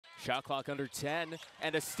Shot clock under 10,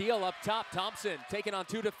 and a steal up top. Thompson taking on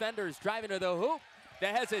two defenders, driving to the hoop. The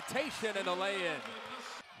hesitation and a lay-in.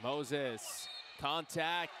 Moses,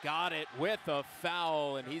 contact, got it with a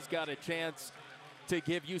foul, and he's got a chance to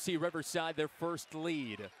give UC Riverside their first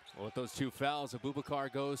lead. Well, with those two fouls,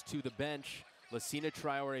 Abubakar goes to the bench. Lacina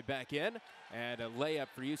Traore back in, and a layup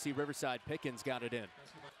for UC Riverside. Pickens got it in.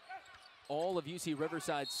 All of UC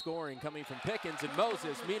Riverside's scoring coming from Pickens and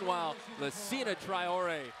Moses. Meanwhile, Lacina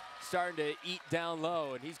Traore starting to eat down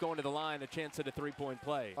low, and he's going to the line, a chance at a three-point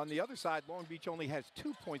play. On the other side, Long Beach only has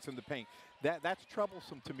 2 points in the paint. That's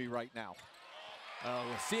troublesome to me right now.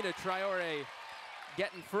 Lacina Traore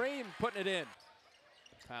getting free and putting it in.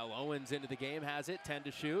 Kyle Owens into the game, has it, 10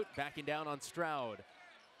 to shoot, backing down on Stroud.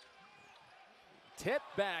 Tip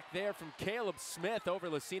back there from Caleb Smith over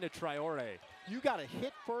Lacina Traore. You got to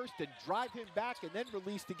hit first and drive him back and then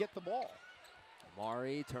release to get the ball.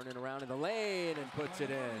 Amari turning around in the lane and puts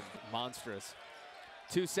it in. Monstrous.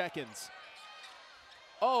 2 seconds.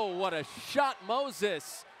 Oh, what a shot.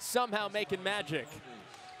 Moses somehow making magic.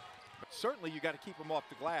 Certainly you got to keep him off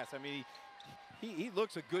the glass. I mean, he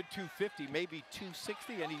looks a good 250, maybe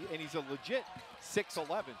 260, and he's a legit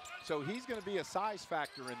 6'11". So he's going to be a size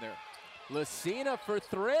factor in there. Lacina for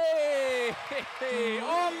three,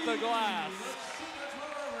 off the glass.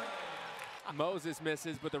 Moses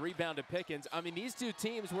misses, but the rebound to Pickens. I mean, these two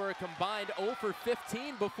teams were a combined 0 for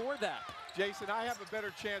 15 before that. Jason, I have a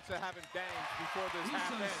better chance of having bangs before this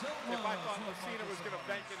half ends if I thought Lacina was going to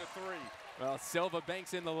bank in a three. Well, Silva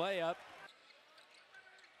banks in the layup.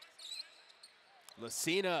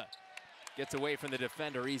 Lacina gets away from the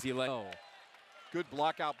defender, easy layup. Good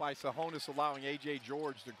block out by Sahonis, allowing A.J.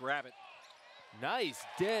 George to grab it. Nice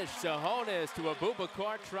dish, Sahonis to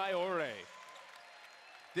Abubakar Traore.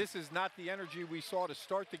 This is not the energy we saw to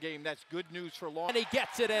start the game. That's good news for Long. And he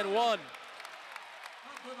gets it and one.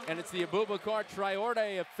 And it's the Abubakar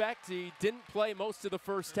Traore effect. He didn't play most of the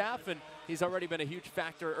first half, and he's already been a huge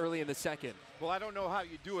factor early in the second. Well, I don't know how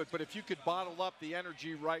you do it, but if you could bottle up the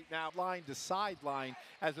energy right now, line to sideline,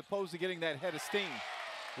 as opposed to getting that head of steam.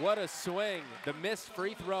 What a swing. The missed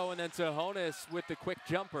free throw, and then Sahonis with the quick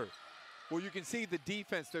jumper. Well, you can see the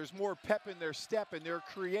defense. There's more pep in their step, and they're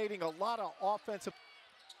creating a lot of offensive.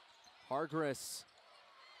 Hargress.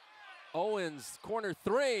 Owens, corner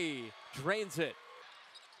three, drains it.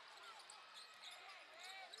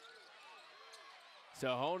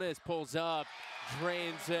 Sahonis pulls up,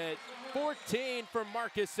 drains it. 14 for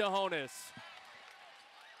Marcus Sahonis.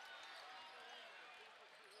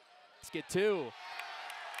 Let's get two.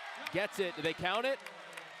 Gets it. Do they count it?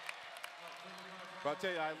 But I'll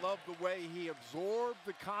tell you, I love the way he absorbed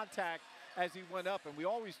the contact as he went up. And we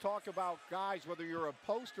always talk about guys, whether you're a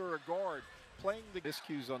post or a guard, playing the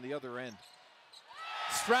miscues on the other end.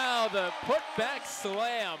 Stroud, the putback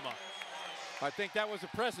slam. I think that was a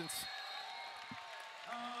presence.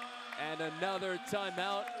 And another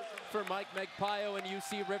timeout for Mike Magpayo and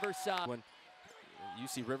UC Riverside. When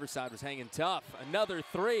UC Riverside was hanging tough. Another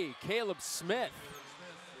three, Caleb Smith.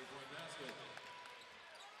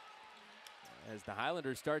 As the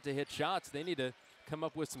Highlanders start to hit shots, they need to come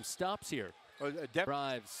up with some stops here.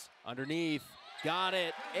 Drives underneath, got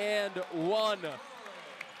it, and one.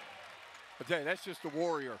 I'll tell you, that's just a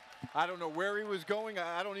warrior. I don't know where he was going.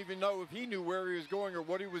 I don't even know if he knew where he was going or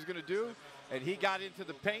what he was going to do. And he got into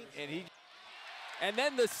the paint, and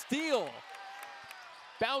then the steal.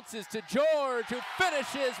 Bounces to George, who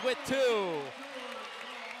finishes with two.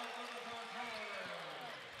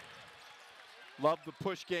 Love the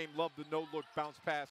push game, love the no-look bounce pass.